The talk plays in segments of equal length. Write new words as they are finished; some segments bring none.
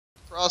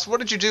Ross, what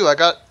did you do? I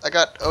got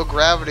oh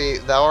gravity,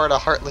 thou art a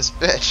heartless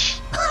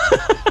bitch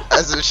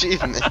as an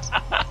achievement.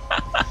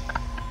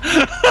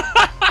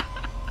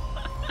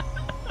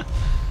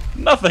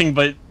 Nothing,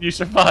 but you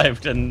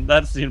survived, and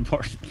that's the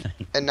important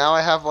thing. And now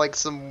I have like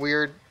some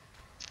weird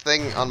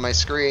thing on my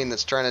screen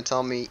that's trying to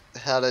tell me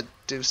how to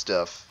do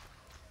stuff.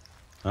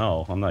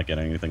 Oh, I'm not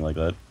getting anything like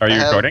that. Are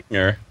you recording?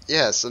 Or?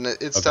 Yes, and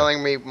it's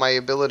telling me my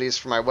abilities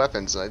for my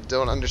weapons. I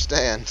don't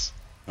understand.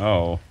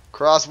 Oh.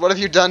 Cross, what have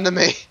you done to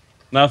me?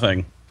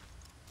 Nothing.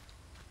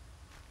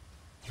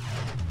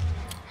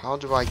 How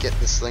do I get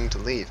this thing to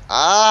leave?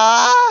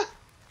 Ah!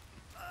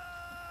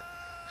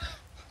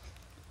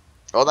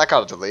 Oh, that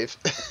got it to leave.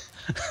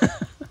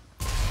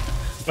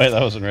 Wait,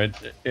 that wasn't right.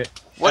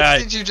 What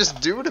did you just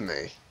do to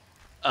me?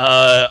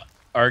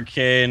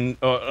 Arcane.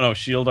 Oh, no,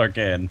 Shield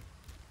Arcane.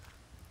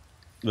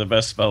 The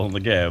best spell in the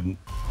game.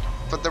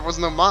 But there was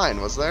no mine,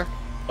 was there?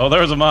 Oh,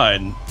 there was a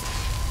mine.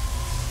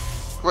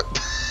 What?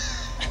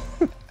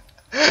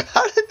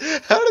 How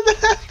did that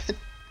happen?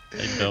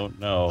 I don't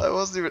know. I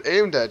wasn't even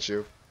aimed at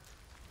you.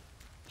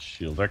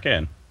 Shield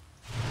Arcane.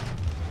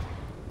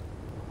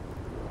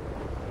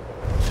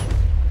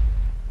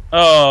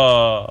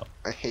 Oh.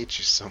 I hate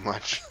you so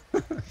much.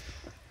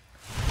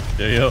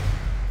 Do you?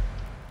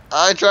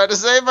 I tried to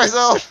save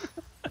myself.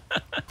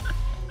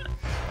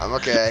 I'm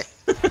okay.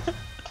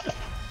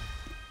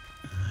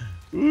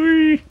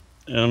 Whee.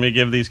 Let me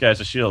give these guys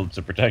a shield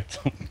to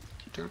protect them.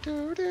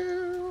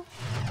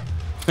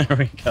 There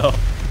we go.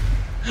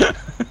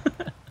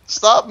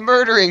 Stop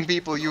murdering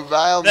people, you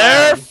vile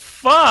They're man.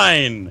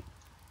 fine.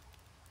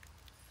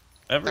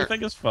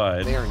 Everything is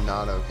fine. They are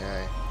not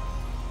okay.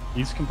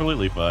 He's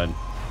completely fine.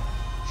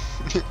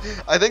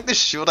 I think the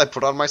shield I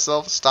put on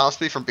myself stops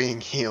me from being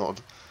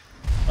healed.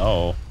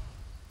 Oh.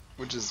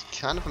 Which is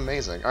kind of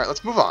amazing. Alright,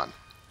 let's move on.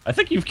 I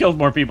think you've killed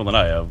more people than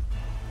I have.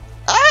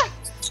 Ah!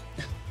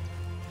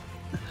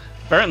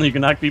 Apparently you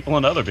can knock people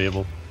into other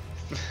people.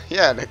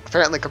 Yeah, it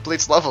apparently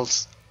completes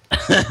levels.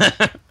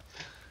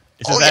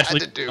 It's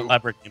actually do. an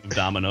elaborate game of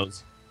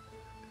dominoes.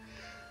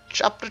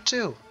 Chapter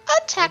 2.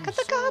 Attack of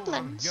the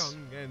Goblins. Our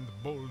young and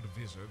bold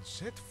wizards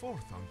set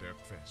forth on their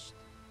quest,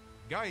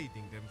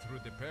 guiding them through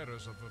the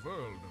perils of the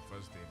world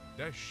was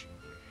the dashingly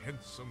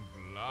handsome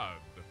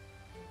Blood,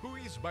 who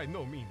is by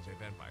no means a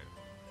vampire.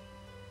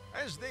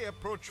 As they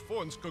approached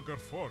Fornskugger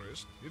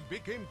Forest, it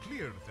became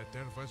clear that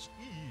there was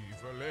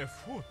evil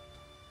afoot.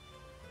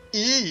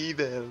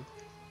 Evil.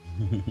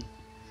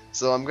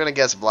 So I'm gonna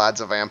guess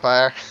Vlad's a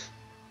vampire.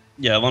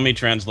 Yeah, let me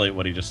translate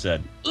what he just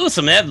said.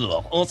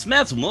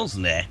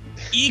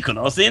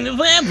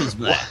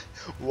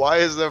 Why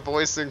is there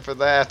voicing for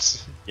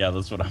that? Yeah,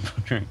 that's what I'm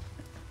wondering.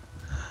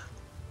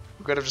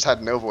 We could have just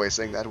had no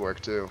voicing, that'd work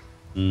too.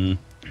 Mm.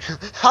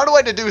 How do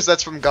I deduce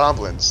that's from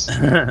goblins?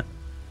 Yeah,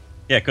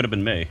 it could have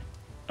been me.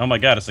 Oh my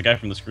god, it's the guy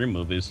from the Scream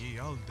movies.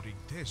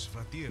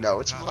 No,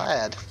 it's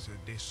Vlad.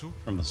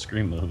 From the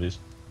Scream movies.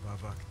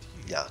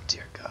 Yeah,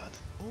 dear God.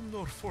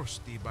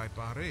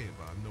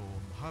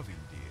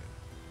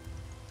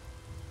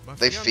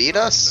 They feed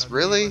us?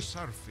 Really?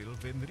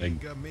 I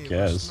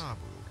guess.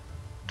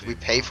 Do we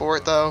pay for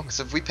it though? Because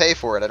if we pay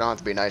for it, I don't have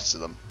to be nice to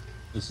them.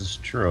 This is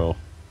true.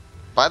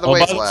 By the way,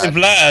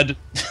 Vlad.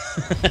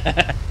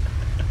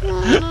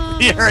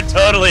 You're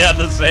totally on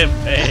the same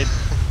page.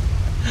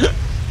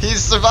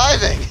 He's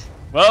surviving!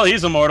 Well,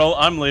 he's immortal.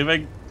 I'm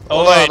leaving.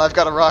 Hold on, I've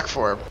got a rock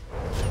for him.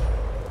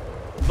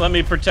 Let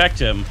me protect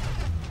him.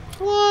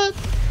 What?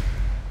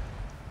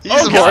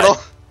 He's immortal.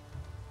 God.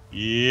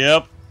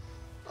 Yep.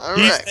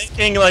 He's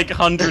taking like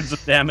hundreds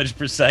of damage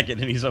per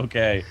second, and he's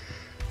okay.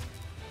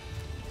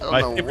 I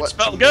My don't know favorite what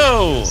spell,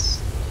 go!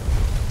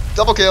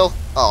 Double kill.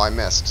 Oh, I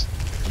missed.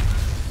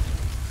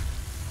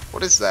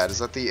 What is that? Is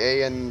that the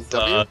A and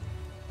W?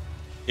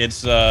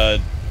 It's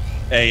A,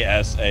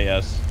 S, A,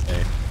 S,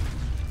 A.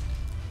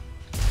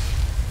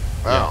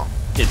 Wow.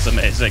 Yeah, it's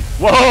amazing.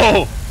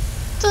 Whoa!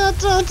 Dun,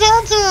 dun,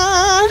 dun,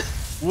 dun.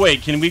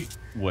 Wait, can we...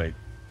 Wait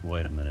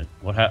a minute.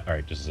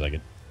 Alright, just a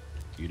second.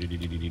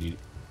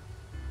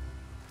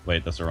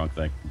 Wait, that's the wrong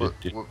thing.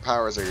 What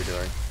powers are you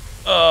doing?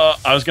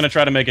 I was gonna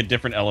try to make a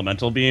different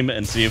elemental beam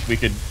and see if we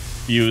could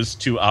fuse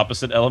two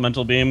opposite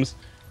elemental beams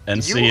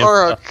and see if... You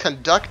are a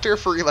conductor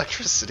for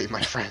electricity,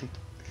 my friend.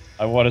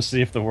 I want to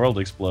see if the world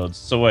explodes.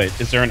 So wait,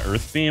 is there an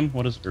earth beam?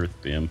 What is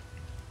earth beam?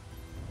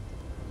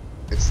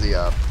 It's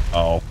the,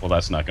 Oh, well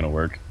that's not gonna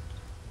work.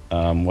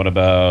 What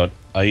about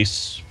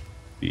ice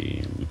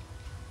beam?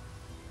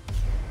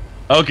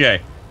 Okay.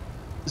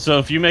 So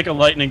if you make a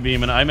lightning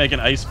beam and I make an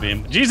ice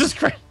beam... Jesus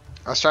Christ!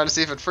 I was trying to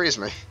see if it frees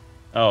me.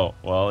 Oh,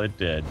 well, it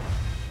did.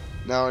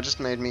 No, it just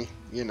made me,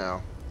 you know,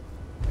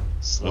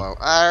 slow.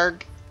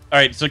 Arg!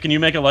 Alright, so can you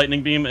make a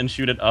lightning beam and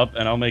shoot it up,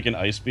 and I'll make an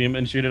ice beam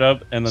and shoot it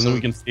up, and then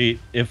we can see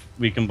if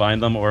we combine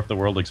them or if the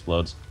world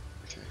explodes.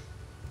 Okay.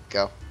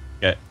 Go.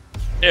 Okay.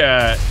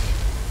 Yeah.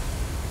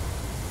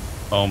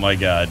 Oh my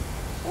god.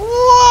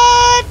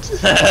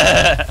 What?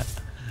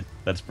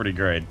 That's pretty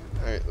great.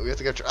 Alright, we have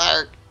to go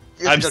try.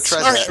 I'm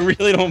sorry, I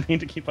really don't mean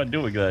to keep on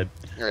doing that.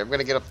 Alright, I'm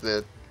gonna get up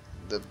the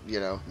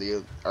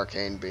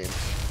arcane beam.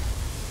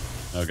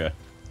 Okay.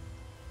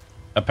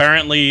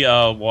 Apparently,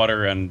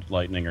 water and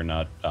lightning are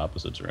not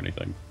opposites or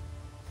anything.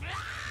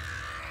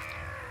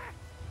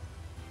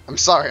 I'm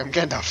sorry, I'm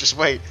Gandalf. Just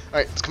wait.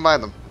 Alright, let's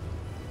combine them.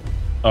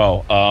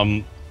 Oh,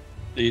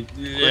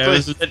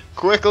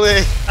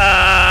 Quickly!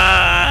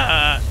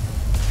 Ah!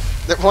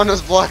 That one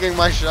was blocking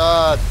my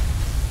shot!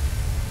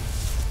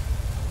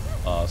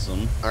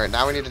 Awesome. Alright,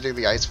 now we need to do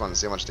the ice one and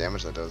see how much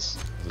damage that does.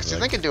 Because you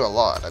think it'd do a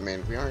lot. I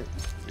mean, we aren't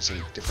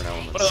using different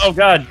elements. Oh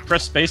god,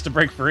 press space to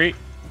break free.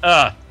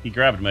 Ah, he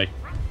grabbed me.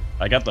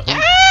 I got the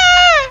hook.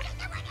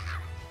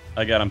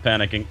 I got him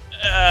panicking.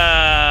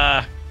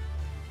 Ah!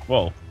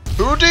 Whoa.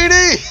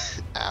 Houdini!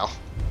 Ow.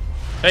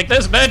 Take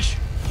this, bitch!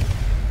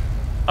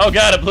 Oh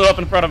god, it blew up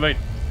in front of me.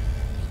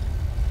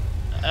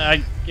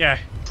 Yeah.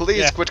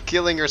 Please quit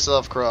killing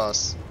yourself,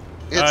 Cross.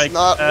 It's I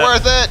not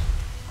worth it!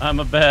 I'm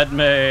a bad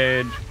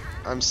mage.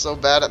 I'm so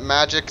bad at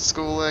magic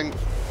schooling.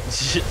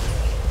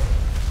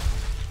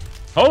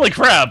 Holy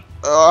crap!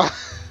 I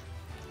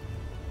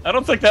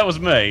don't think that was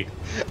me.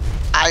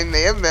 I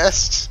may have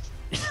missed.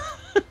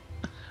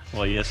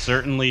 Well, you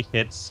certainly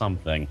hit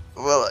something.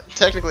 Well,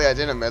 technically I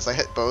didn't miss. I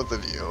hit both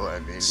of you. I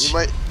mean, you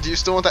might. Do you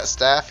still want that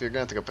staff? You're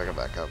gonna have to go pick it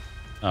back up.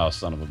 Oh,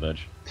 son of a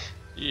bitch.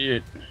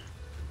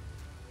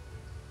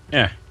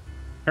 Yeah.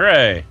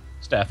 Hooray!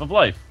 Staff of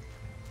Life.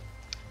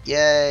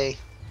 Yay!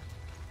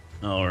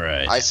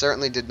 Alright. I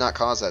certainly did not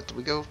cause that. Did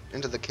we go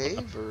into the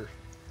cave, or...?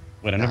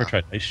 Wait, I never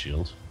tried Ice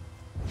Shield.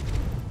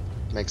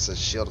 Makes a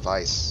shield of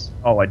ice.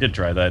 Oh, I did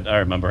try that. I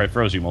remember. I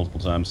froze you multiple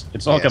times.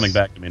 It's all coming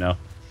back to me now.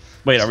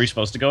 Wait, are we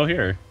supposed to go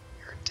here?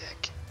 You're a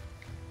dick.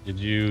 Did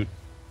you...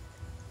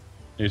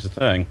 Here's the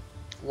thing.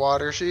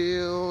 Water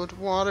shield,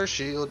 water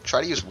shield.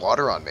 Try to use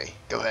water on me.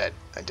 Go ahead.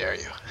 I dare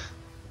you.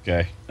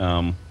 Okay,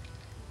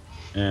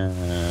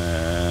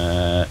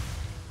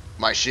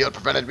 My shield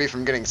prevented me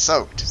from getting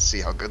soaked. See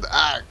how good the...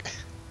 Ah!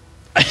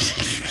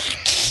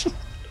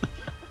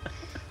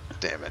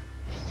 Damn it.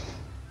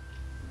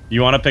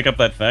 You want to pick up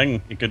that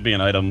thing? It could be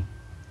an item.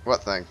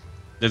 What thing?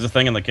 There's a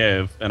thing in the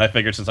cave, and I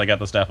figured since I got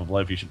the Staff of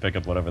Life, you should pick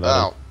up whatever that is.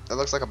 Oh, it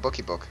looks like a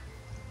bookie book.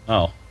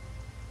 Oh.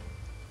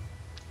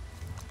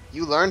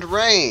 You learned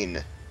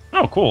Rain!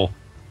 Oh, cool.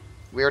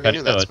 We already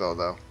knew that spell,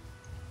 though.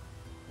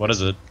 What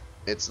is it?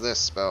 It's this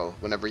spell,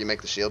 whenever you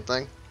make the shield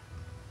thing.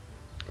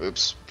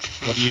 Oops.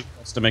 What do you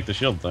use to make the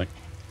shield thing?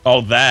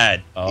 Oh,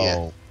 that! Oh.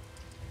 Yeah.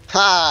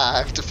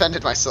 Ha! I've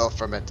defended myself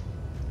from it.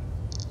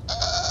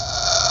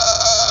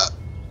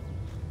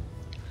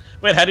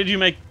 Wait, how did you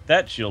make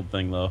that shield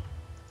thing, though?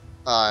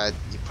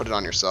 You put it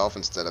on yourself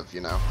instead of, you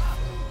know,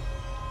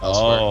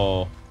 elsewhere.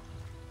 Oh.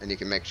 And you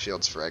can make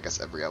shields for, I guess,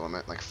 every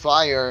element. Like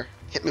fire.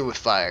 Hit me with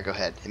fire. Go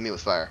ahead. Hit me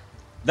with fire.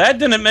 That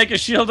didn't make a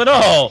shield at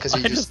all! Because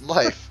you used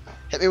life.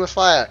 Hit me with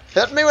fire.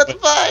 Hit me with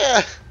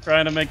fire!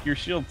 Trying to make your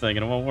shield thing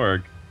and it won't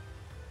work.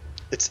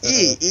 It's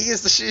E. E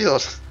is the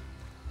shield.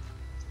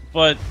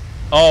 But,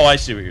 oh, I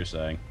see what you're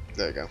saying.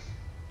 There you go.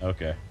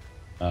 Okay.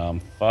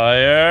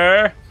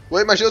 Fire.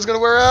 Wait, my shield's gonna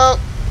wear out.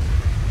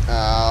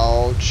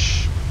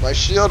 Ouch. My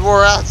shield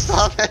wore out.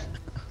 Stop it.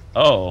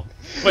 Oh.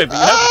 Wait, but you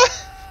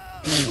have...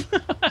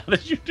 How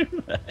did you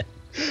do that?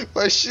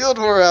 My shield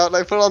wore out and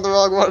I put on the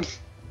wrong one.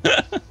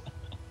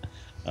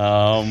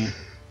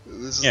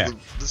 This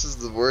is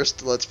the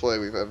worst Let's Play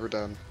we've ever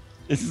done.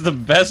 This is the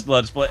best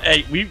Let's Play.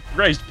 Hey, we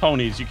raised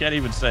ponies. You can't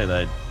even say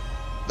that.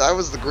 That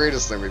was the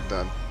greatest thing we've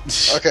done.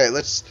 Okay,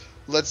 let's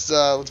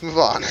move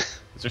on.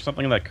 Is there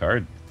something in that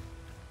card?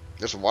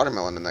 There's a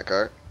watermelon in that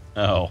cart.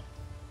 Oh.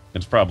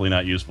 It's probably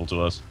not useful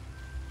to us.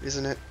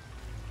 Isn't it?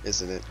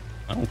 Isn't it?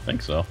 I don't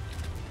think so.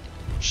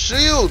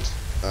 Shield!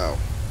 Oh.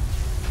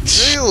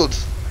 Shield!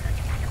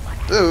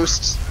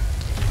 Boost!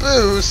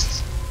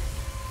 Boost!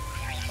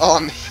 Oh,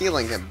 I'm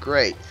healing him.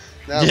 Great.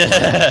 Now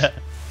Yeah.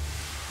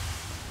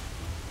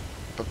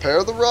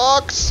 Prepare the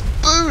rocks!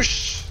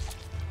 Boosh!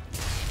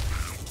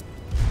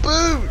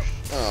 Boosh!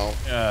 Oh.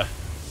 Yeah.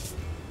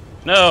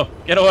 No!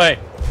 Get away!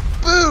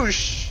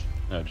 Boosh!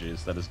 Oh,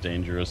 jeez. That is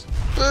dangerous.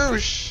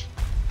 Boosh!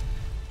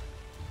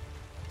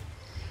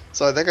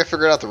 So I think I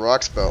figured out the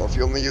rock spell. If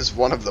you only use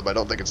one of them, I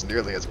don't think it's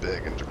nearly as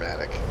big and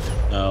dramatic.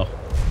 No.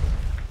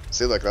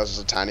 See, look, that was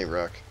just a tiny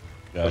rock.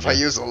 Gotcha. If I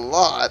use a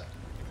lot,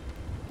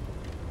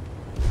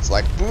 it's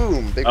like,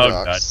 boom, big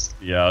rocks.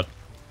 God. Yeah.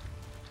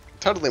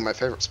 Totally my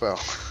favorite spell.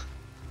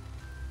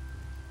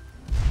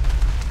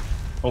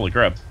 Holy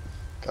crap.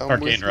 Come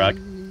Arcane with rock.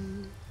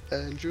 me,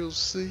 and you'll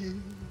see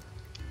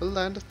a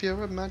land of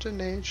pure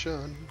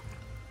imagination.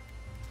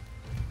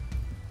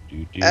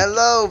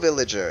 Hello,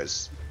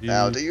 villagers.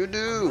 How do you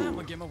do?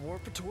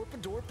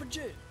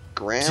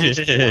 Graham's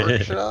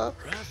workshop?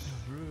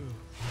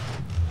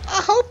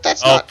 I hope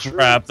that's not true. Oh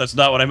crap, that's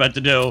not what I meant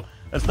to do.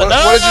 That's What no!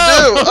 did you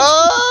do?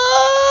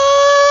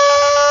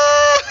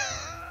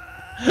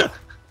 Oh!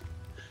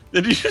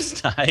 Did you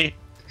just die?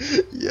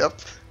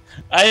 Yep.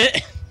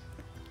 I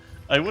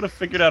would have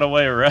figured out a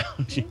way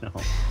around, you know.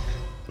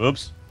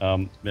 Oops.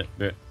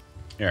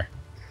 Here.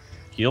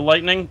 Heal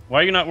lightning? Why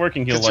are you not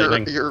working heal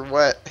lightning? You're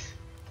wet.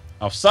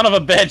 Oh, son of a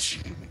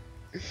bitch!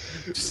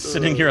 Just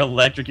sitting here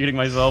electrocuting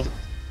myself.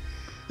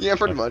 Yeah,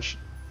 pretty much.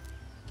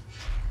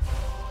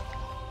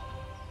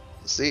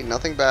 See,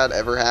 nothing bad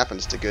ever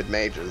happens to good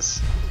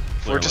mages.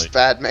 We're Clearly. just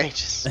bad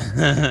mages.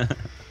 I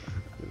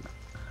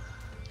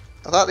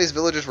thought these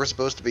villagers were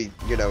supposed to be,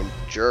 you know,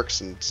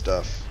 jerks and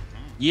stuff.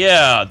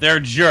 Yeah, they're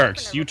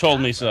jerks. You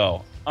told me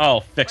so.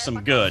 I'll fix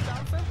them good.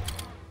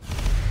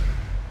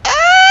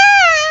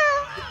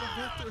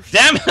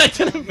 Damn it, I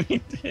didn't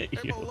mean to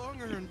hit you.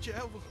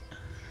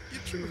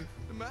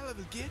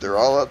 They're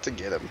all out to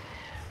get him.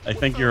 I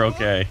think you're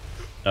okay.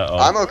 Uh-oh.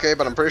 I'm okay,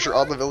 but I'm pretty sure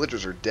all the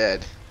villagers are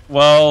dead.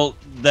 Well,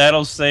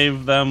 that'll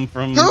save them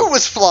from... Who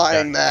was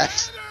flying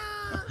that?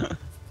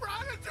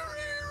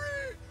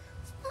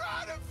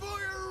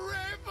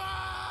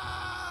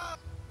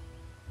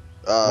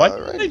 Why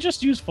didn't right. they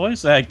just use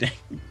voice acting?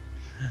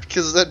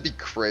 Because that'd be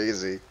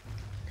crazy.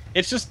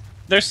 It's just,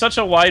 there's such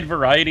a wide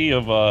variety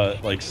of,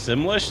 like,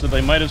 Simlish that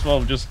they might as well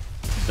have just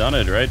done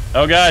it, right?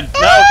 Oh god,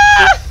 no!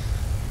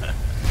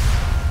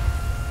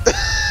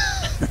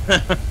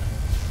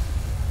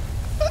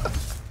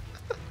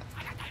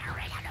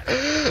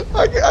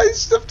 I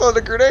stepped on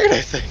a grenade,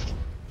 I think.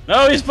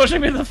 No, he's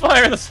pushing me to the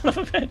fire, the son of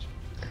a bitch!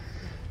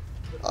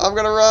 I'm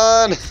gonna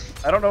run.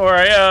 I don't know where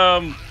I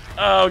am.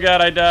 Oh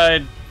god, I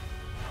died.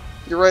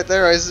 You're right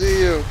there, I see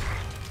you.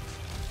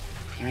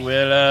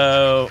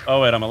 Willow.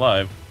 Oh wait, I'm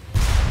alive.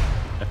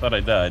 I thought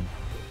I died.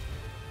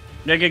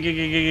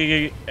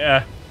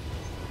 Yeah.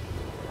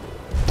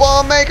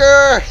 Bomb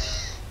maker!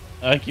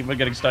 I keep on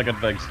getting stuck on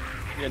things.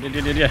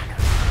 Yeah.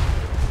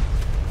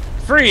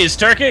 Freeze,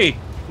 turkey!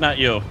 Not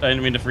you. I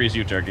didn't mean to freeze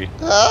you, turkey.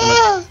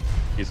 Ah!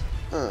 He's...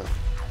 Oh.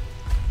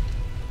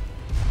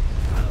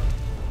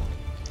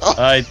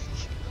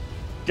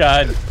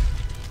 God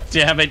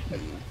damn it.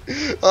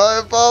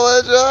 I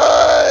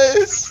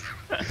apologize!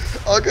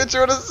 I'll get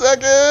you in a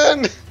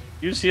second!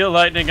 Use heal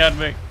lightning on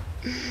me.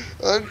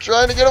 I'm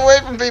trying to get away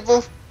from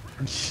people.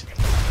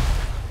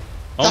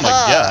 Oh my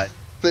god.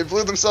 They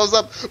blew themselves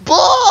up.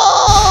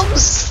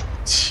 Bombs!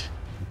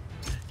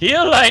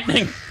 Heal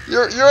lightning!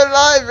 You're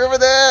alive, you're over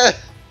there!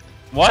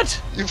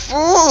 What? You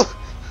fool!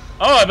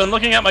 Oh, I've been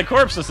looking at my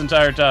corpse this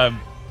entire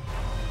time.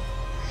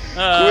 Quick,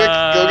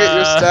 go get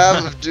your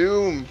Staff of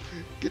Doom.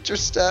 Get your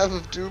Staff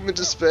of Doom and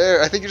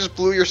Despair. I think you just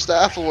blew your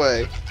staff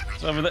away.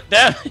 It's over there.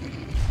 Damn it.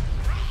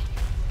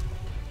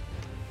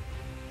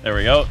 There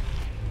we go.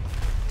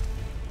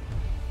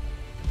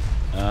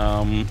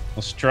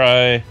 Let's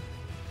try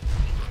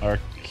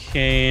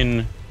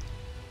Arcane.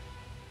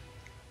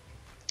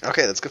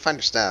 Okay, let's go find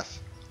your staff.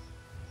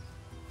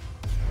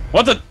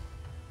 What the?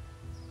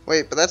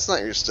 Wait, but that's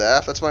not your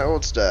staff. That's my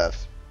old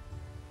staff.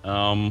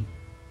 What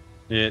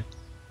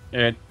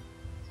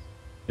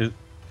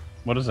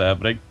is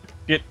happening?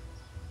 Get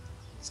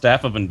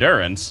Staff of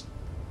Endurance.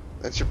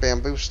 That's your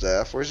bamboo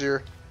staff. Where's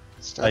your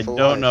staff I of don't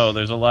life? know.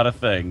 There's a lot of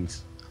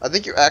things. I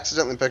think you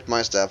accidentally picked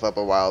my staff up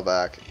a while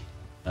back.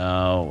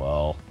 Oh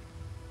well.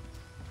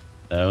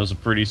 That was a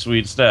pretty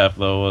sweet staff,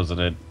 though,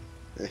 wasn't it?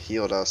 It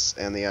healed us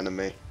and the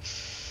enemy.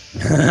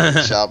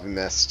 Shall be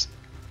missed.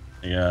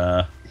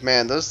 Yeah.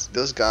 Man, those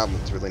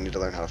goblins really need to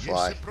learn how to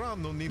fly.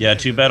 Yeah.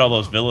 Too bad all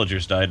those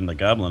villagers died in the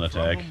goblin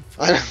attack.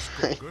 I know.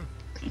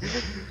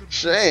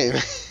 Shame.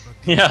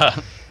 Yeah.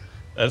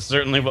 That's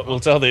certainly what we'll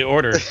tell the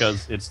order,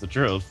 because it's the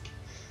truth.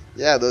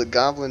 Yeah, the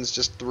goblins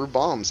just threw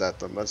bombs at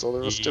them. That's all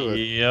there was to it.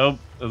 Yep,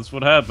 that's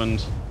what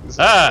happened.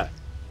 Exactly. Ah!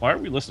 Why are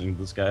we listening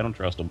to this guy? I don't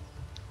trust him.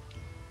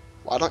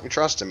 Why don't you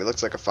trust him? He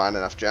looks like a fine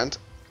enough gent.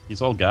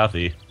 He's all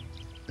gothy.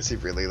 Is he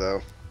really,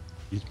 though?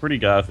 He's pretty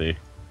gothy.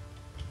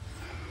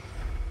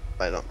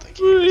 I don't think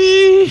he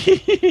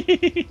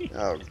is.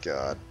 Oh,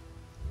 God.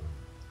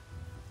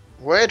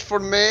 Wait for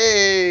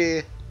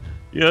me!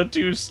 You're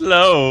too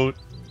slow.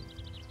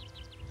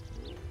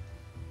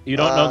 You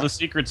don't know the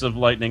secrets of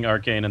lightning,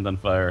 arcane, and then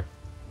fire.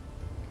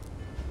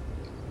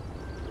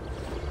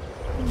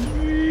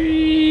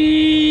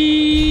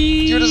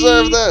 You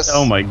deserve this!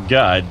 Oh my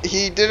god.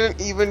 He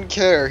didn't even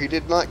care. He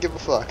did not give a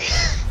fuck.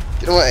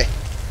 Get away.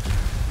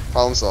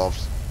 Problem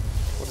solved.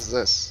 What is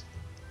this?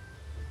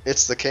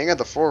 It's the king of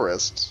the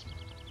forest.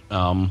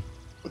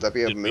 Would Would that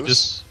be a did we moose?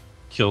 just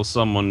kill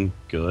someone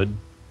good?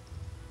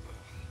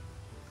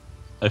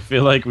 I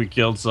feel like we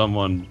killed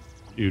someone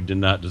who did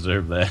not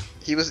deserve that.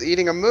 He was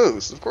eating a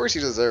moose. Of course he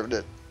deserved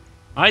it.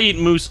 I eat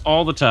moose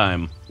all the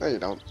time. No, you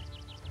don't.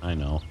 I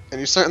know. And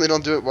you certainly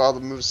don't do it while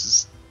the moose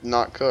is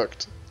not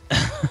cooked.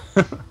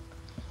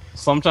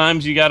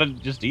 Sometimes you gotta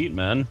just eat,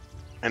 man.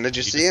 And did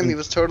you see him? He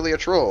was totally a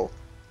troll.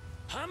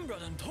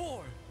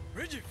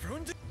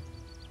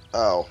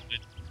 Oh.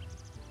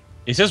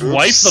 Is his Oops.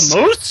 wife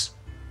the moose?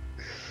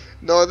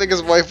 No, I think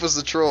his wife was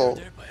the troll.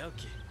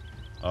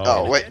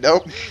 Oh, wait,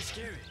 nope.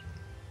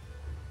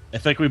 I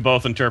think we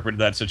both interpreted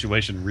that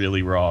situation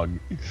really wrong.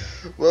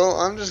 Well,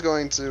 I'm just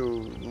going to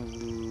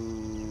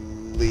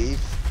leave.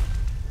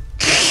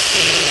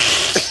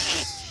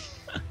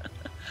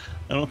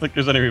 I don't think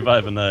there's any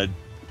reviving that.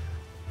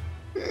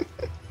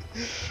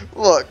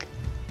 Look,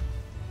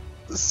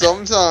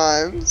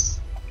 sometimes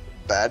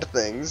bad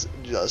things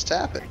just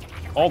happen.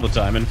 All the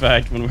time, in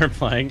fact, when we're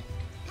playing.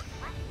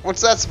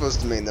 What's that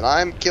supposed to mean? That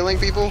I'm killing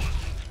people?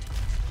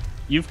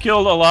 You've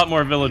killed a lot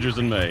more villagers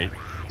than me.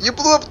 You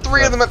blew up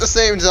 3 of them at the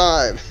same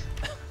time!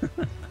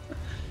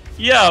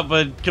 Yeah,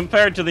 but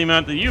compared to the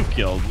amount that you've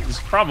killed, it's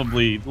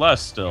probably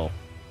less still.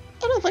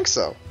 I don't think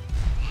so.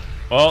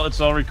 Well,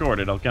 it's all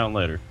recorded. I'll count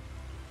later.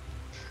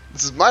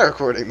 This is my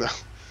recording, though.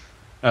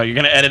 Oh, you're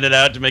gonna edit it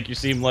out to make you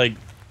seem like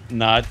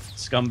not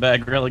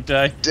scumbag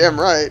Relictae? Damn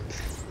right.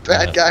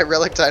 Bad guy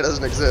Relictae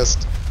doesn't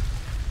exist.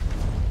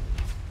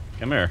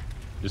 Come here.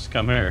 Just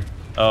come here.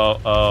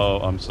 Oh,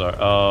 I'm sorry.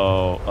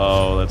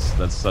 Oh,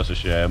 that's such a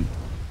shame.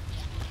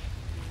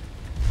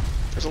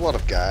 There's a lot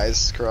of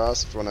guys,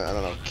 Cross, if you wanna, I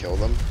don't know, kill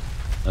them.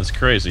 That's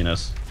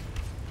craziness.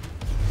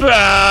 Look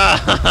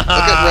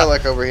at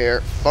Relic over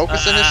here,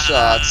 focusing his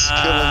shots,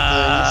 killing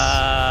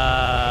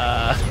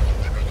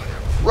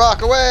things.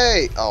 Rock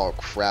away! Oh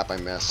crap, I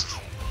missed.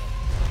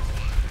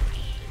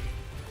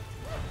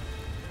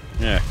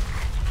 Yeah.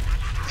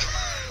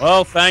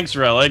 Well, thanks,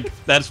 Relic.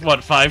 That's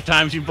what, 5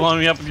 times you've blown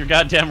me up with your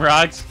goddamn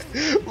rocks?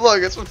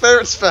 Look, it's my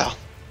favorite spell.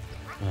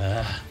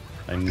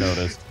 I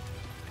noticed.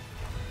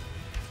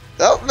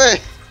 Help me!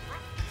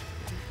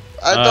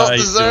 I don't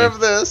deserve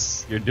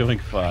this. You're doing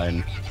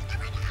fine.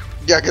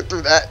 Yeah, get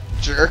through that,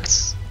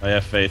 jerks. I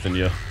have faith in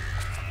you.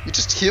 You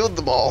just healed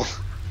them all.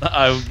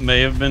 I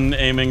may have been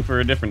aiming for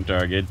a different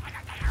target.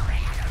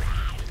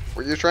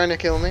 Were you trying to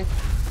kill me?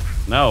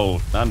 No,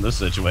 not in this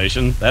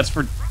situation. That's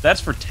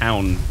for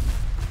town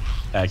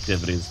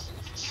activities.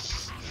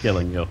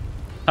 Killing you.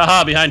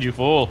 Haha, behind you,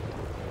 fool.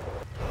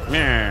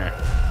 Meh.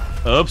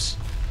 Oops.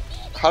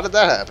 How did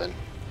that happen?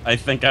 I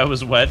think I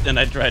was wet and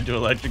I tried to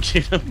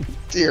electrocute him.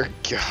 Dear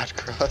God,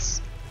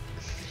 Cross.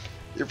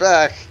 You're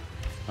back.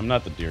 I'm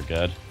not the dear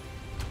god.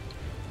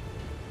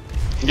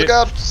 Look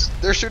out!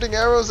 They're shooting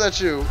arrows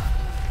at you.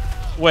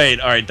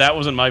 Wait, alright, that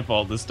wasn't my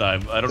fault this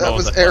time. I don't know That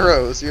what was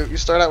arrows. You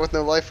start out with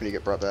no life when you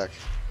get brought back.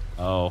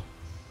 Oh.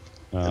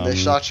 And they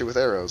shot you with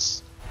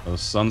arrows.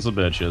 Those sons of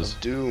bitches.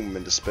 Of doom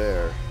and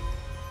despair.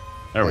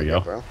 There we go.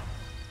 Bro.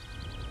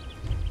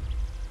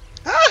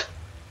 Ah!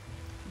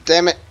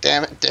 Damn it,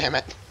 damn it, damn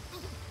it.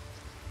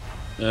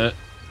 There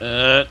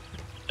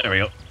we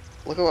go.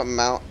 Look at what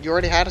mount. You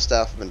already had a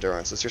staff of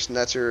endurance. That's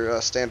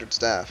your standard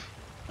staff.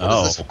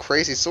 What is this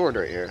crazy sword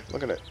right here?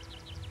 Look at it.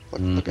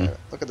 Look at it.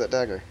 Look at that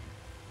dagger.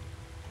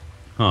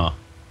 Huh.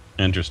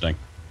 Interesting.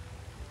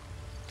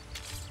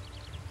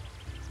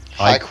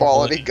 High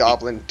quality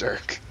goblin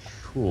Dirk.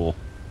 Cool.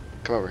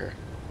 Come over here.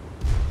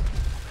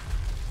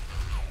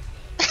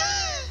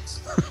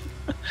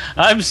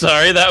 I'm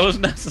sorry, that was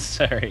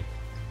necessary.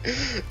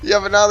 Yeah,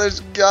 but now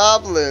there's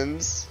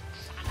goblins.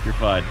 You're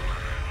fine.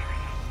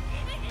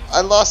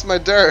 I lost my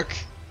Dirk.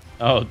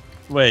 Oh,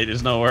 wait,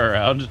 there's nowhere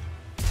around.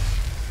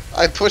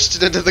 I pushed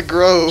it into the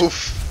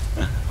grove.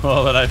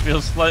 Well, then I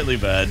feel slightly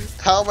bad.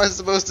 How am I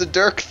supposed to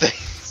Dirk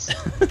things?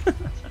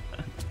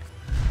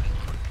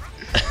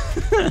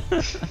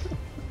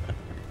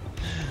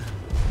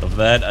 Of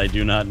that, I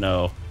do not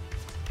know.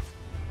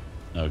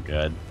 Oh,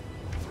 God.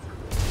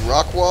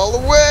 Rock wall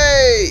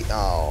away!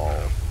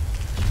 Oh.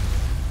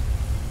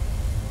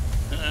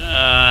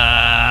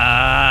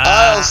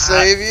 I'll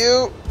save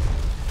you!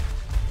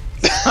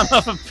 Son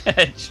of a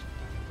bitch.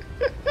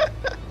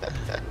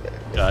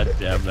 God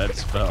damn that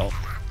spell.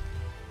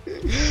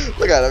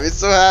 Look at him, he's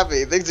so happy.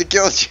 He thinks he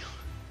killed you.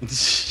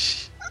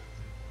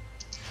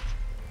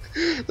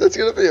 That's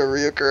gonna be a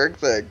reoccurring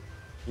thing.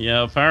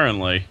 Yeah,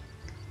 apparently.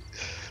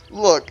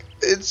 Look,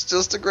 it's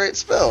just a great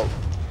spell.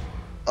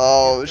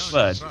 Oh,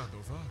 But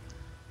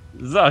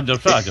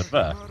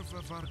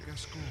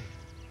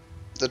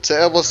the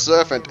terrible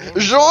serpent,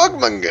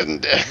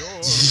 Jormungandr.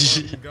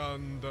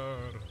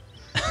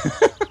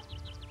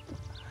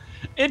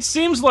 It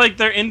seems like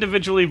they're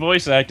individually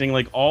voice acting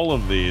like all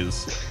of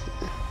these.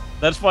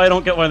 That's why I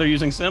don't get why they're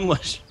using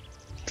Simlish.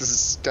 Because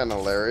it's kind of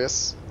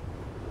hilarious.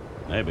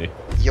 Maybe.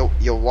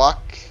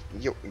 Yawariktai?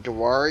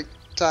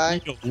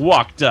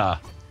 Wakta.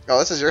 Oh,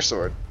 this is your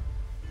sword.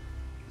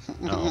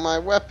 Oh. My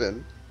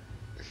weapon.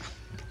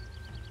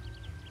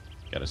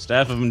 Got a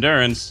staff of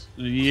endurance.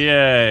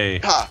 Yay.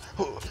 Ha!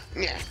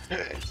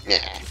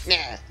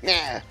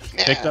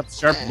 Picked up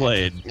sharp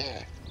blade.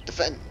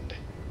 Defend.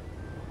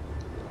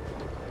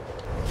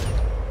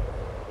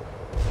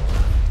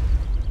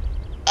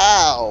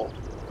 Ow!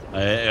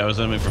 I was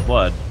aiming for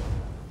blood.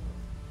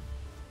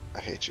 I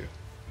hate you.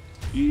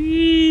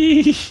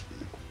 Eee.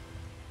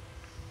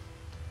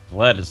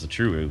 Blood is the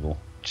true evil.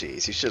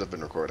 Jeez, you should have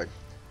been recording.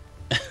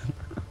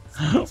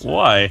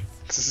 Why?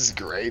 'Cause this is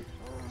great.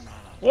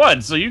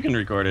 What? So you can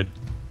record it.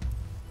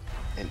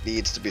 It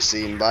needs to be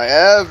seen by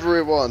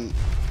everyone.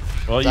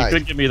 Well, you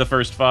could give me the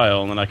first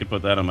file, and then I could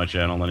put that on my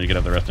channel, and then you could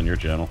have the rest on your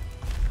channel.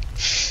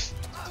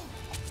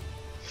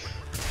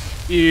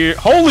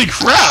 Holy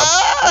crap!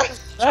 Ah!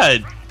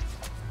 That.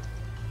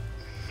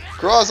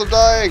 Cross, I'm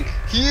dying!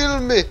 Heal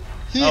me!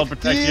 I'll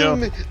protect heal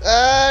you. me!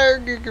 Ah,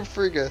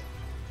 Frigga.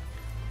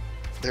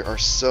 There are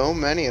so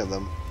many of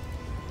them.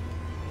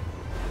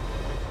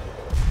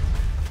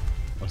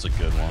 That's a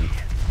good one.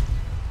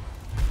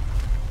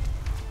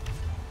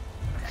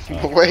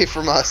 Away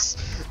from us!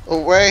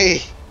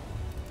 Away!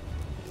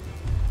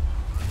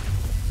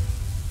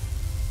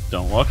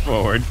 Don't walk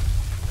forward.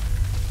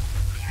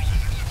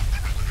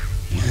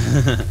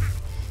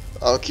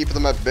 I'll keep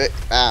them at bay.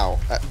 Ow.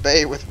 At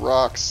bay with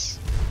rocks.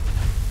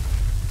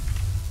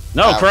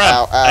 No, Ow, crap!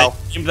 ow, ow. I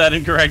aimed that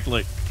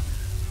incorrectly.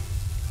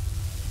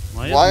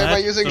 Why am I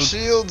using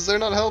shields? They're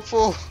not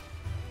helpful.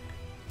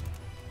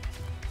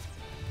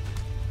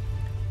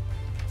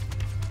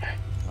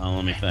 Oh,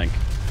 let me think.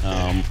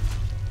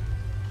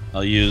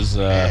 I'll use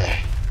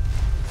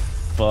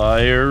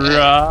fire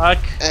rock.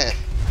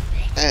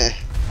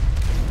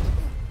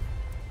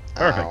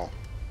 Perfect. Ow.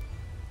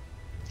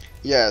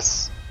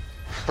 Yes.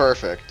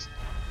 Perfect.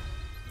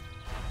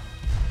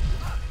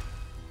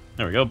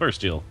 There we go, burst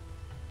steel.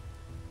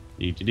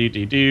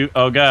 Do.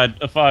 Oh god,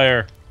 a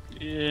fire.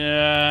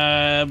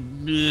 Yeah,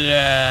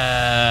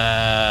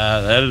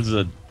 that is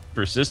a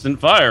persistent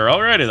fire.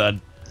 Alrighty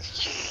then.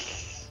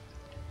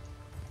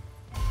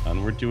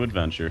 Onward to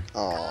adventure.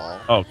 Aww.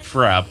 Oh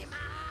crap.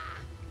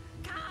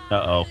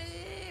 Uh-oh.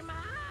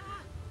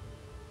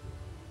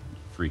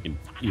 Freaking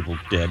evil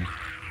dead.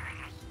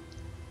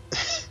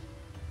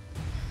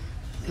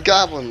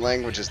 Goblin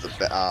language is the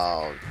best.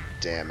 Oh,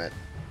 damn it.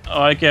 Oh,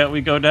 why can't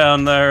we go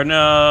down there?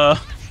 No.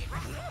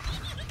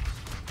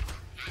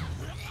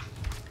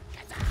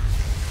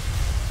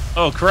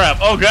 Oh crap!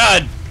 Oh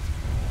god!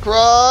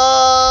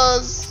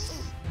 Cross!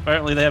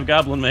 Apparently they have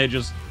goblin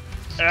mages.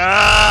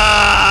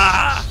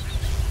 Ah!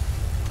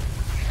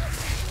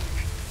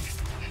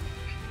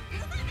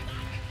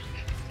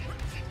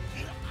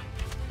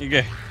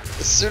 Okay.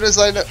 As soon as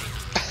I know.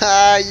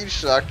 Ah, you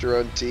shocked your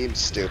own team,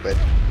 stupid.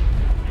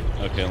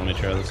 Okay, let me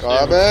try this.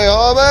 Ha!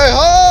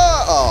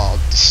 Oh.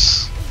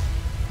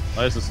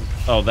 Why is this?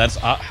 Oh, that's.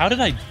 How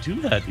did I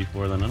do that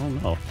before then? I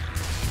don't know.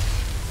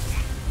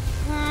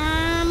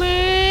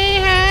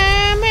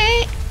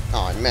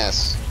 Oh, I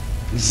missed.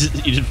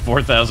 You did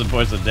 4,000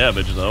 points of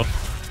damage, though.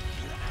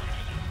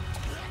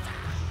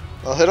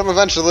 I'll hit him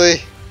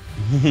eventually.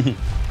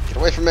 Get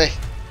away from me.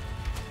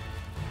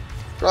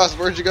 Cross,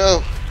 where'd you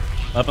go?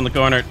 Up in the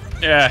corner.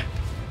 Yeah.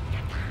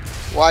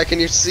 Why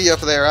can you see up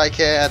there? I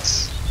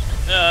can't.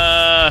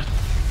 I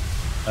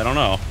don't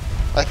know.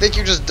 I think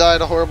you just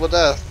died a horrible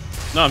death.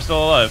 No, I'm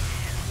still alive.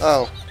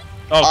 Oh.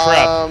 Oh,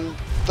 crap.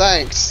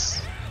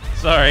 Thanks.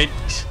 Sorry.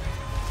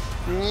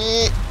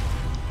 Nyeh.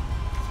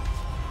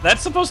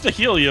 That's supposed to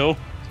heal you.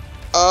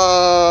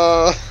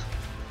 I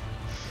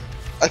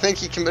think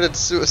he committed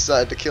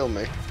suicide to kill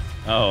me.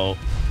 Oh.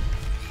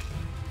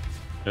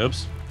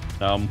 Oops.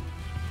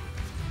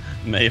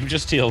 May have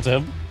just healed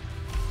him.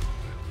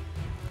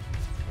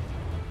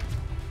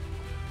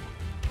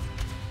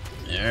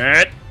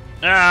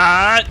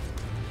 I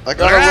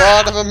got a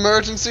rod of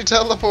emergency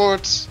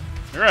teleport.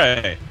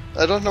 Hooray.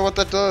 I don't know what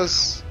that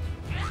does.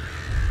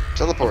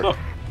 Teleport. Oh.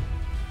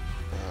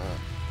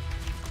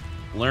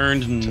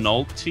 Learned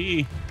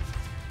nullity?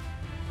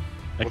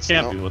 That What's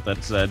can't null? be what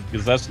that said,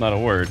 because that's not a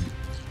word.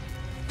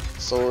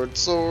 Sword,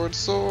 sword,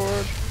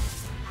 sword.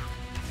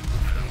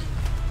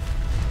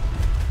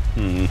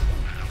 Hmm.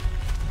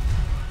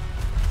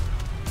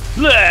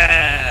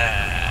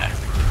 Blah!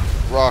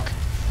 Rock.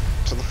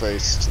 To the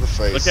face, to the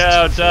face. Look to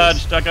out, the dodge,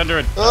 face. stuck under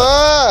it.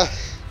 Ah!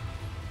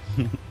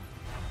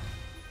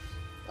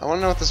 I want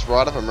to know what this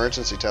rod of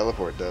emergency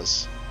teleport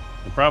does.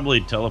 It probably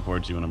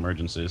teleports you in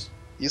emergencies.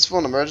 Useful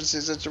in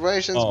emergency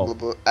situations.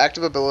 Oh.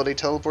 Active ability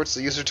teleports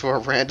the user to a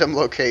random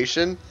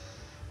location.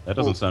 That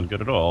doesn't sound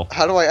good at all.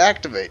 How do I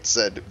activate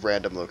said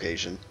random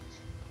location?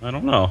 I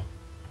don't know.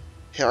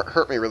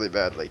 Hurt me really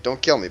badly.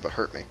 Don't kill me, but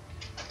hurt me.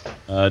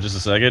 Just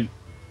a second.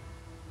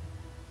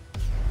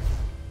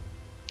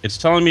 It's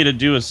telling me to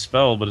do a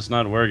spell, but it's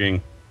not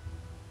working.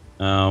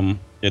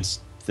 It's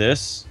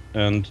this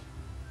and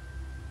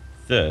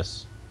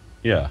this.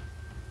 Yeah.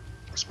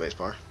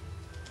 Spacebar.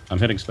 I'm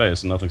hitting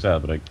space and nothing's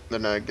happening.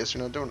 Then I guess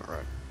you're not doing it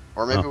right.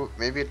 Or maybe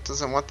maybe it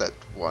doesn't want that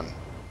one.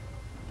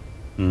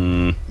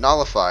 Hmm.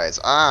 Nullifies.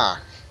 Ah.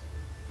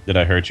 Did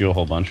I hurt you a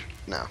whole bunch?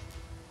 No.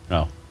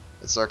 Oh.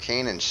 It's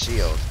arcane and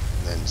shield.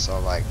 And then so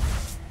like.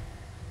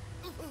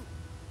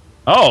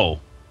 Oh!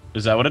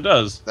 Is that what it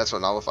does? That's what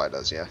nullify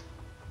does. Yeah.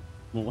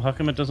 Well, how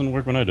come it doesn't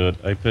work when I do it?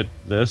 I hit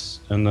this,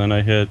 and then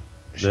I hit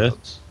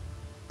Shield. this.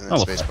 And then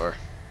Nullify. spacebar.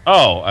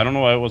 Oh, I don't know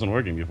why it wasn't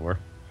working before.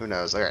 Who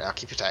knows? Alright, I'll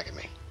keep attacking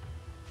me.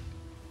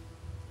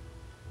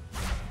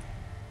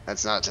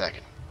 That's not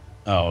attacking.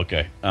 Oh,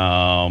 okay.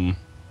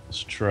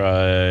 Let's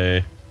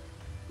try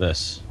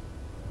this.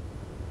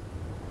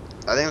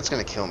 I think that's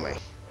gonna kill me.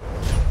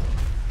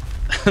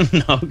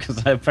 No,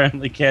 because I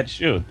apparently can't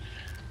shoot.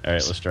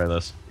 Alright, let's try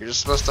this. You're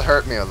just supposed to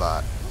hurt me a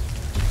lot.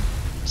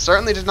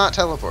 Certainly did not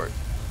teleport.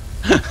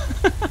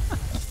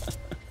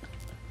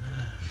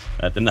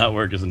 That did not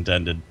work as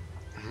intended.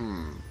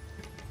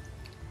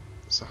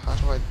 So how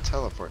do I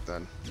teleport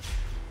then?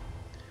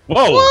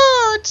 Whoa!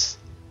 What?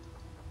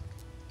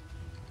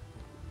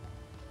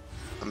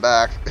 I'm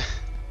back.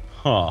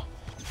 Huh.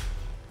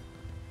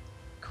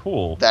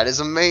 Cool. That is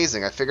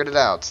amazing. I figured it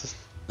out.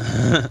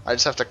 I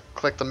just have to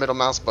click the middle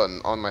mouse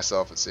button on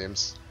myself, it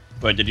seems.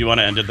 Wait, did you want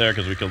to end it there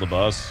because we killed the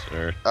boss?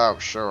 Or Oh,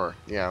 sure.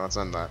 Yeah, let's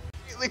end that.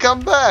 We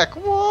come back.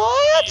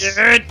 What?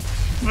 Shit.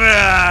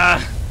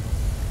 Ah!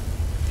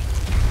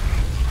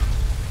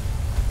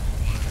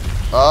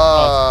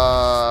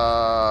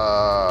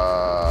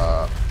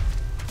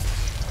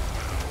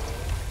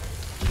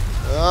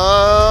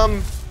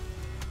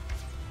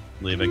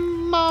 Leaving.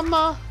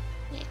 Mama,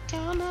 you're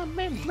gonna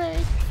be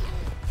brave.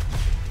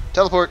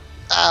 Teleport.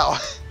 Ow.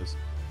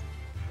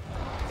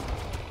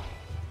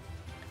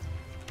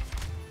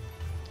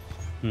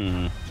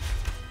 Hmm.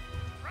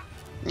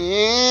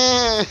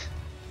 Yeah.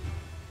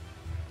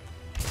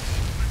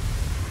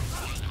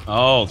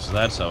 Oh, so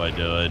that's how I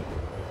do it.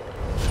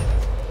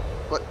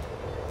 What?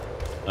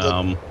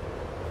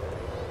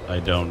 I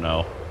don't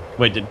know.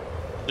 Wait, did...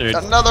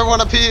 Another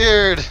one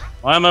appeared!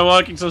 Why am I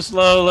walking so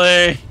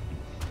slowly?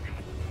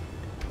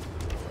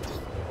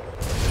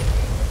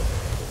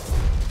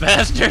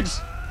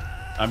 Bastards!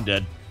 I'm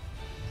dead.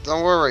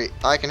 Don't worry,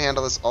 I can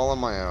handle this all on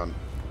my own.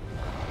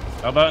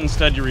 How about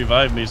instead you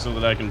revive me so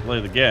that I can play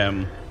the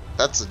game?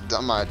 That's a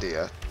dumb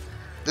idea.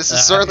 This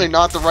is certainly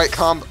not the right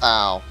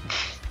Ow.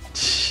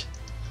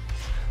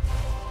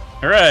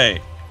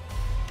 Hooray!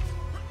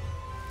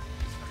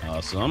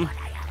 Awesome.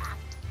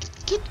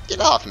 Get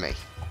off me.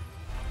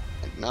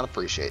 I do not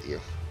appreciate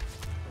you.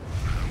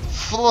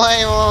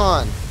 Flame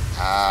on!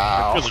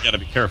 Ow. I really gotta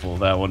be careful of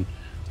that one.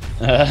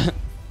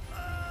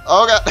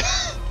 Oh god!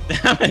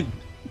 Damn it!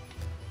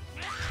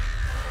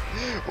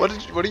 What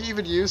do you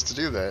even use to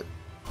do that?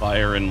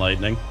 Fire and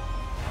lightning.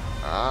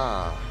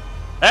 Ah.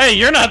 Hey,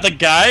 you're not the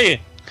guy!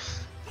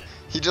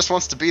 He just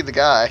wants to be the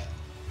guy.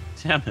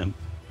 Damn him.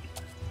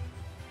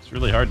 It's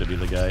really hard to be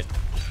the guy.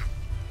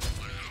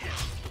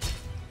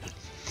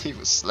 He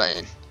was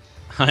slain.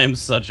 I am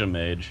such a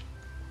mage.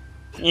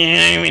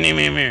 Yeah.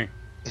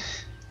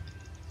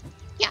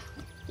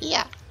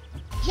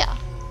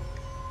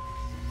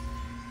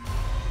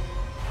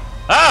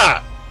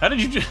 Ah! How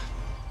did you just...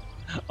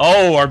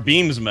 Oh, our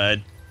beam's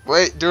mad.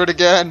 Wait, do it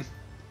again.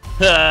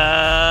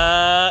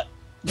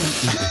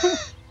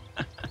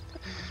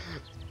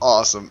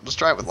 Awesome. Let's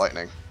try it with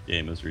lightning.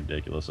 Game is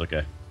ridiculous.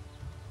 Okay.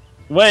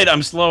 Wait,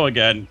 I'm slow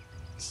again.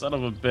 Son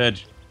of a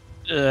bitch.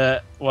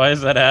 Why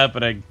is that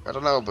happening? I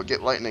don't know, but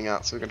get lightning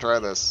out so we can try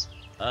this.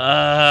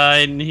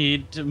 I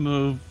need to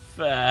move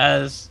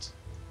fast.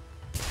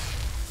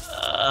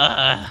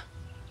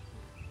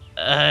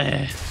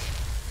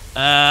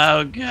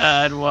 Oh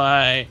god,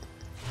 why?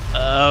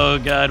 Oh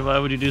god, why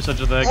would you do such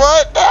a thing?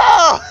 What?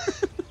 No!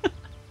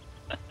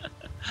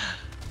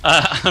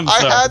 I'm I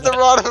sorry. had the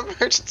rod of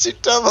emergency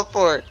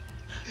teleport.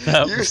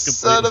 That You was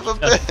son of a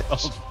completely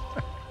bitch.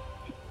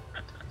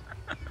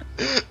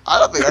 I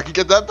don't think I can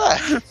get that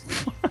back.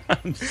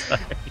 I'm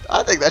sorry.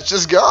 I think that's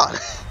just gone.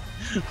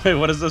 Wait,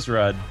 what is this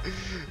rod?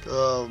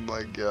 Oh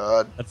my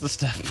god. That's the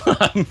step.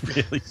 I'm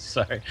really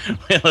sorry.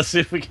 Wait, let's see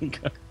if we can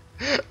go.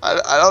 I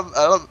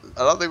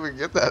don't think we can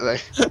get that thing.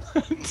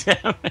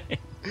 Damn it.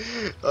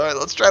 Alright,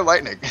 let's try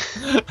lightning.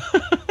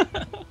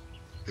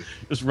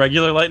 Just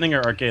regular lightning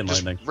or arcane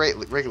lightning?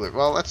 Regular.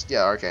 Well,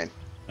 yeah, arcane.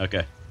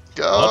 Okay.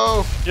 Go!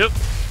 Oh, yep.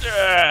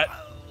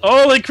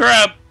 Holy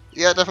crap!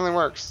 Yeah, it definitely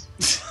works.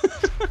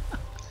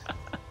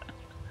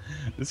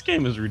 This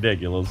game is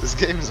ridiculous. This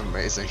game is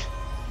amazing.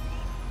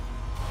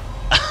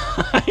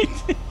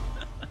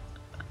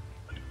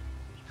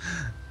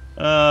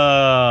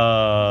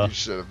 You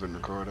should have been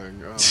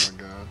recording. Oh my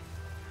god.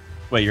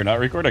 Wait, you're not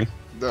recording?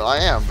 No, I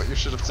am, but you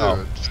should have too.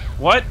 Oh.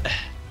 What?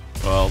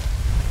 Well,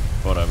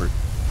 whatever.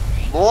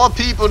 More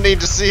people need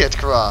to see it,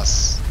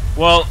 Cross.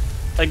 Well,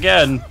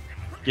 again,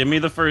 give me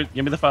the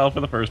file for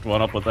the first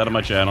one. I'll put that on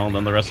my channel, and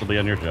then the rest will be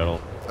on your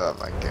channel. Oh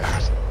my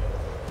god.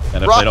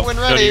 And if Rock they don't when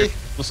go to ready.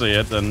 we'll see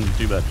it, then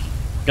too bad.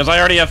 Because I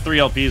already have 3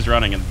 LPs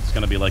running, and it's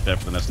gonna be like that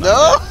for the next 9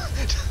 No!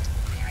 days.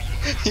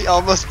 He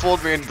almost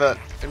pulled me into that.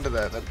 That'd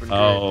been great.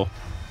 Oh.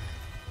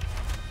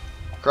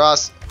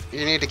 Cross,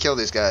 you need to kill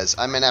these guys.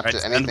 I'm inept Right,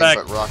 at stand anything back.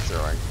 but rock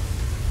throwing.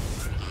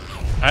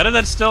 How did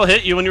that still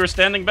hit you when you were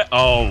standing back?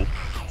 Oh,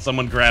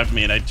 someone grabbed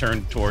me and I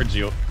turned towards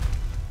you.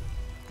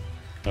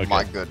 Okay.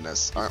 My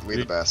goodness, aren't we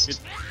the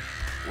best?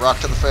 Rock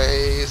to the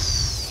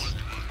face.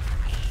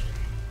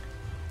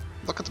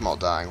 Look at them all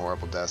dying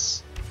horrible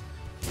deaths.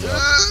 Yep.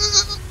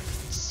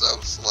 So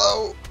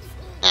slow.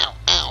 Ow,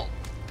 ow,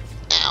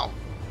 ow.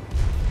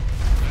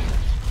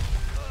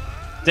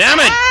 Damn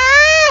it!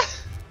 Ah!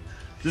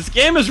 This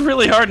game is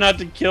really hard not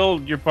to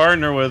kill your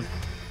partner with.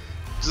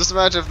 Just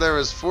imagine if there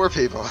was 4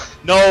 people.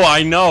 No,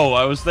 I know.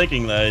 I was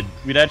thinking that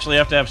we'd actually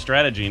have to have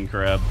strategy in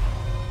Crab.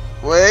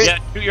 Wait. Yeah,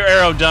 shoot your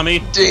arrow, dummy.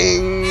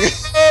 Ding.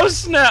 Oh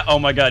snap! Oh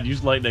my god,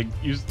 use lightning.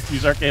 Use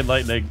arcade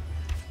lightning.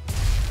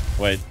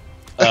 Wait.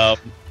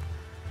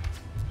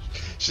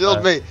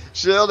 Shield me.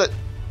 Shield it.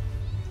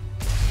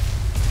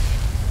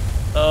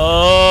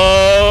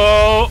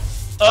 Oh.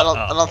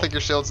 I don't think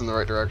your shield's in the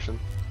right direction.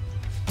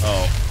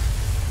 Oh.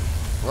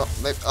 Well,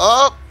 maybe.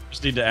 Oh.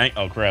 Just need to.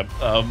 Oh crap.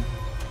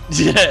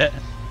 Yeah.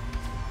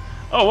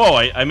 Oh whoa!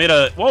 I made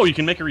a. Whoa! You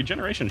can make a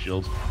regeneration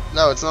shield.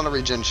 No, it's not a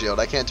regen shield.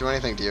 I can't do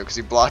anything to you because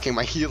you're blocking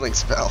my healing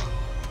spell.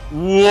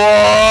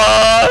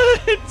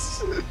 What?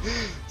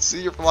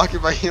 See, you're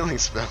blocking my healing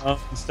spell.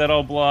 Instead,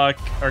 I'll block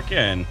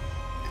arcane.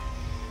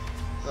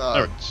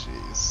 Oh,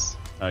 jeez.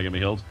 Get me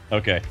healed.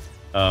 Okay.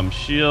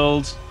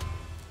 Shield.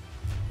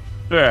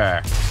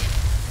 There.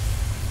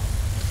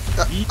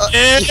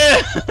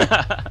 Yeah!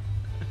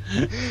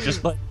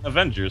 Just like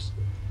Avengers.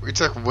 We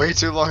took way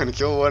too long to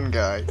kill one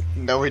guy.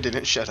 No, we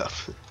didn't. Shut up.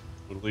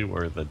 Totally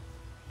worth it.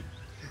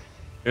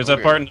 There's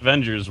that part in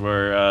Avengers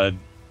where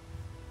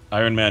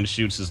Iron Man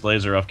shoots his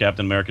laser off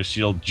Captain America's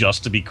shield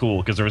just to be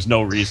cool, because there was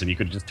no reason. You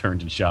could have just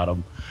turned and shot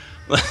him.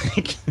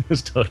 Like, it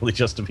was totally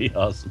just to be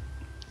awesome.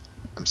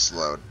 I'm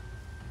slowed.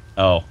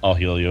 Oh, I'll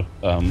heal you.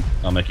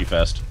 I'll make you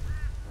fast.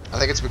 I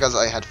think it's because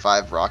I had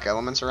 5 rock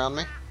elements around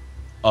me.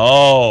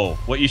 Oh,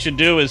 what you should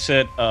do is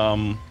hit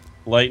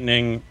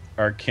lightning,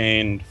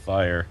 arcane,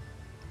 fire.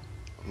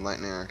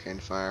 Lightning, arcane,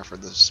 fire for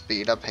the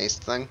speed up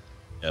haste thing.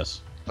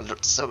 Yes. But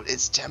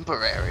it's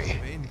temporary.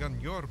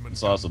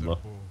 It's awesome though.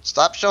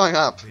 Stop showing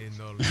up.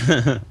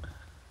 It's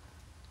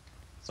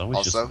always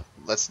Also, just...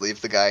 let's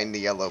leave the guy in the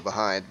yellow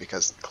behind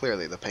because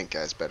clearly the pink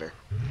guy's better.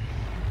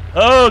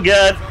 Oh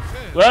god.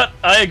 Well,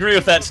 I agree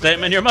with that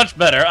statement. You're much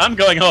better. I'm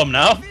going home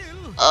now.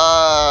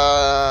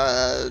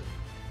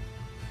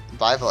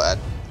 Bye, Vlad.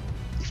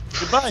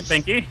 Goodbye,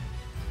 Pinky.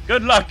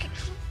 Good luck.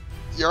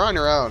 You're on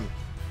your own.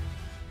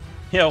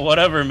 Yeah,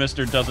 whatever,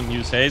 Mr. Doesn't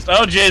Use Haste.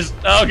 Oh, jeez.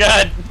 Oh,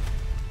 God.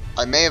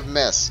 I may have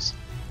missed.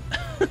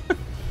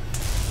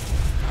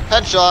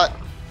 Headshot.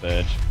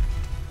 Bitch.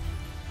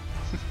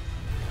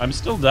 I'm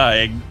still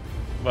dying,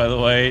 by the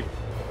way.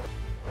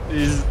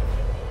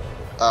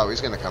 Oh,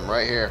 he's gonna come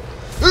right here.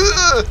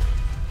 I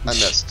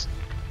missed.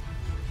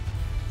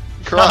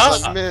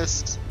 Cross, I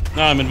missed.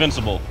 No, I'm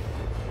invincible.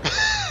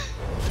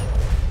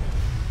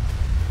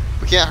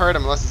 We can't hurt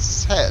him unless it's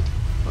his head.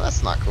 Well,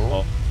 that's not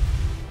cool.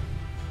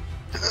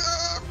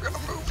 Oh. I'm gonna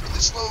move really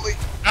slowly.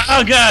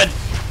 Oh, God!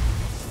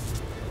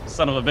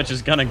 Son of a bitch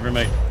is gunning for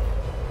me.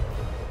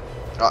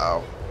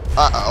 Uh-oh.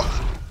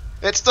 Uh-oh.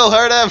 It still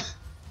hurt him!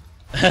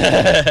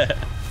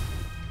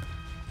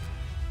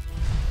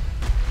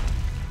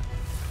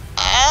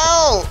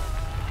 Ow!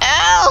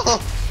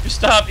 Ow! You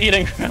stop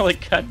eating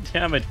relic, god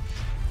damn it.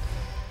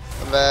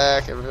 Come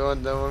back,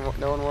 everyone, no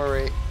one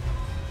worry.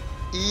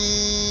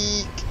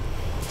 Eek!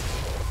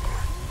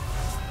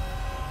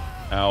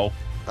 Ow.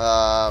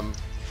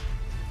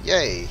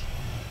 Yay.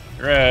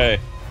 Hooray.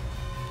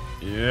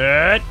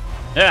 Yeah.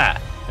 Yeah.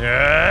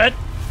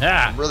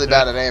 Yeah. I'm really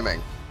bad at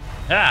aiming.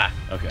 Ah.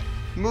 Okay.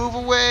 Move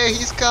away,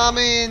 he's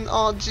coming!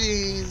 Oh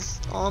jeez.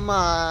 Oh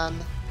man.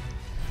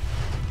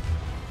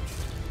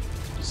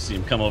 You see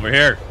him come over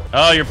here.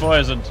 Oh, you're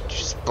poisoned. Did you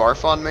just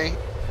barf on me?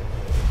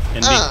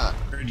 And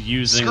be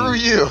using Screw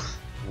you!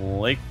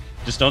 Like,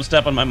 just don't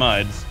step on my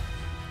mines.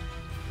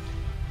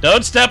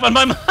 Don't step on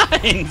my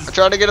mines! I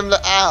tried to get him to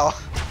ow.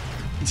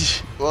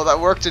 Well, that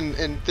worked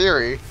in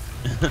theory.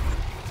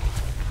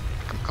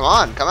 Come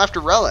on, come after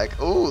Relic.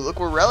 Ooh, look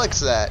where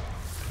Relic's at.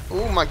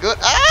 Ooh, my good.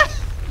 Ah!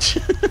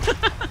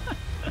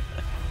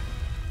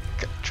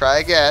 Try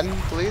again,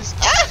 please.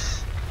 Ah!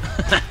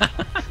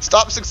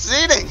 Stop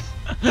succeeding!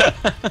 You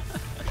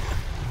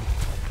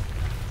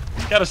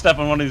gotta step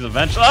on one of these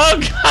eventually. Oh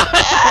god!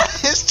 Ah!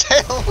 His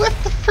tail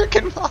with the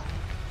freaking ball.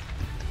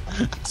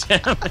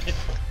 Damn it!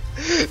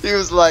 He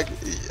was like,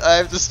 "I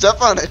have to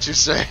step on it," you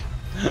say.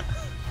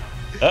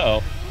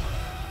 Uh oh.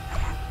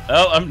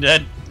 Oh, I'm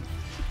dead.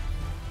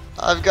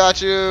 I've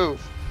got you.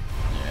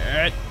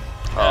 Alright.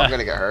 Oh, I'm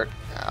gonna get hurt.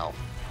 Ow.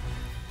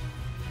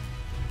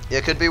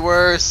 It could be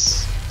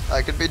worse.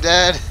 I could be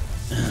dead.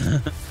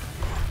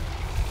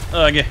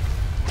 Okay.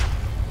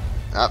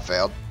 That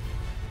failed.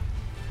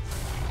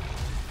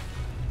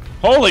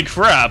 Holy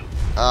crap!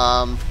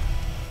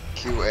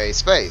 QA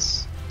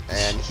space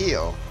and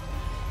heal.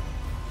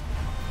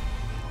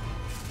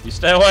 You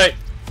stay away.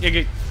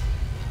 You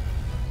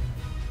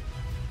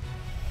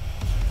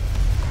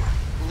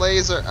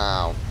Laser.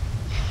 Ow.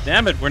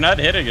 Damn it, we're not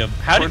hitting him.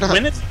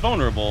 When it's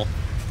vulnerable?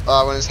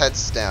 When his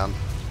head's down.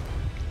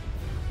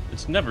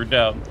 It's never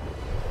down.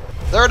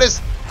 There it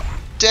is!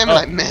 Damn it,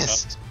 I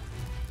missed.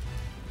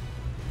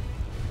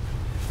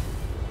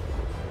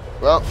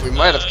 Well, we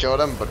might have killed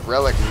him, but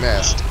Relic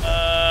missed.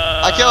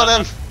 I killed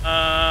him!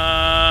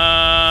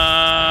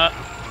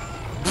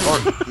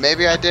 Or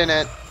maybe I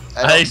didn't.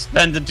 I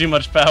expended too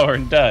much power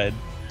and died.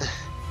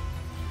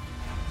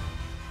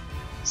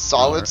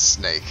 Solid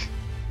Snake.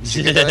 Did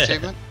you get that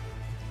achievement?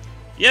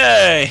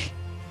 Yay!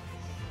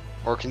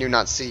 Or can you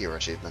not see your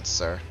achievements,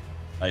 sir?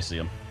 I see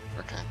him.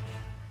 Okay.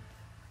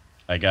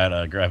 I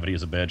got gravity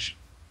as a bitch.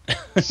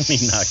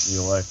 He knocked me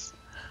away.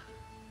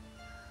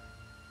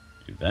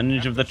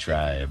 Revenge of the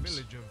Tribes.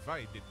 Village of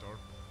Viditor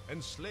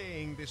and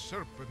slaying the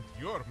serpent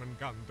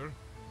Jormungandr,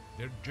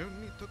 their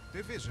journey took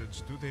the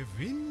wizards to the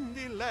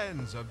windy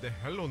lands of the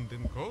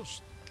Hellunden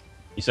coast.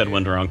 You said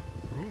wind wrong.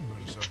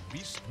 Rumors of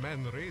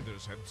beastman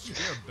raiders had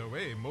scared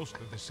away most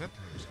of the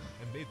settlers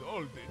and made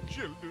all the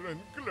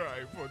children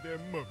cry for their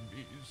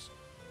mummies.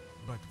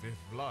 But with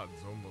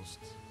Vlad's almost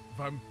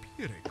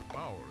vampiric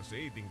powers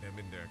aiding them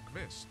in their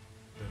quest,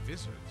 the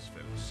wizards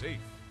felt safe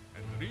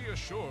and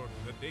reassured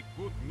that they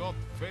could not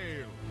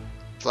fail.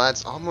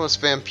 Vlad's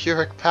almost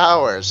vampiric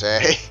powers,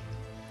 eh?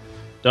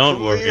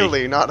 Don't worry.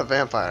 Clearly not a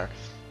vampire.